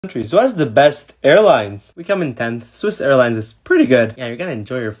countries. Who has the best airlines? We come in 10th. Swiss Airlines is pretty good. Yeah, you're gonna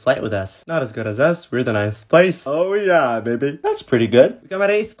enjoy your flight with us. Not as good as us. We're the 9th place. Oh yeah, baby. That's pretty good. We come at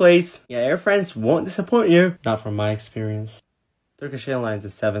 8th place. Yeah, Air France won't disappoint you. Not from my experience. Turkish Airlines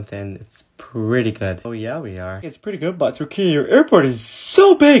is 7th and it's pretty good. Oh yeah, we are. It's pretty good, but Turkey, your airport is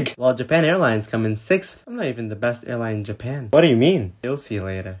so big! While Japan Airlines come in 6th. I'm not even the best airline in Japan. What do you mean? You'll see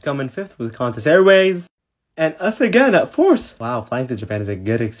later. Come in 5th with Qantas Airways. And us again at 4th. Wow, flying to Japan is a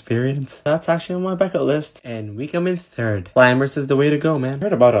good experience. That's actually on my bucket list. And we come in 3rd. Flymer's is the way to go, man.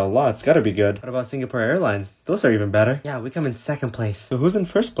 Heard about it a lot. It's gotta be good. What about Singapore Airlines? Those are even better. Yeah, we come in 2nd place. So who's in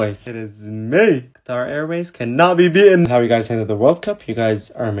 1st place? It is me. Qatar Airways cannot be beaten. How you guys handled the World Cup? You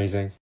guys are amazing.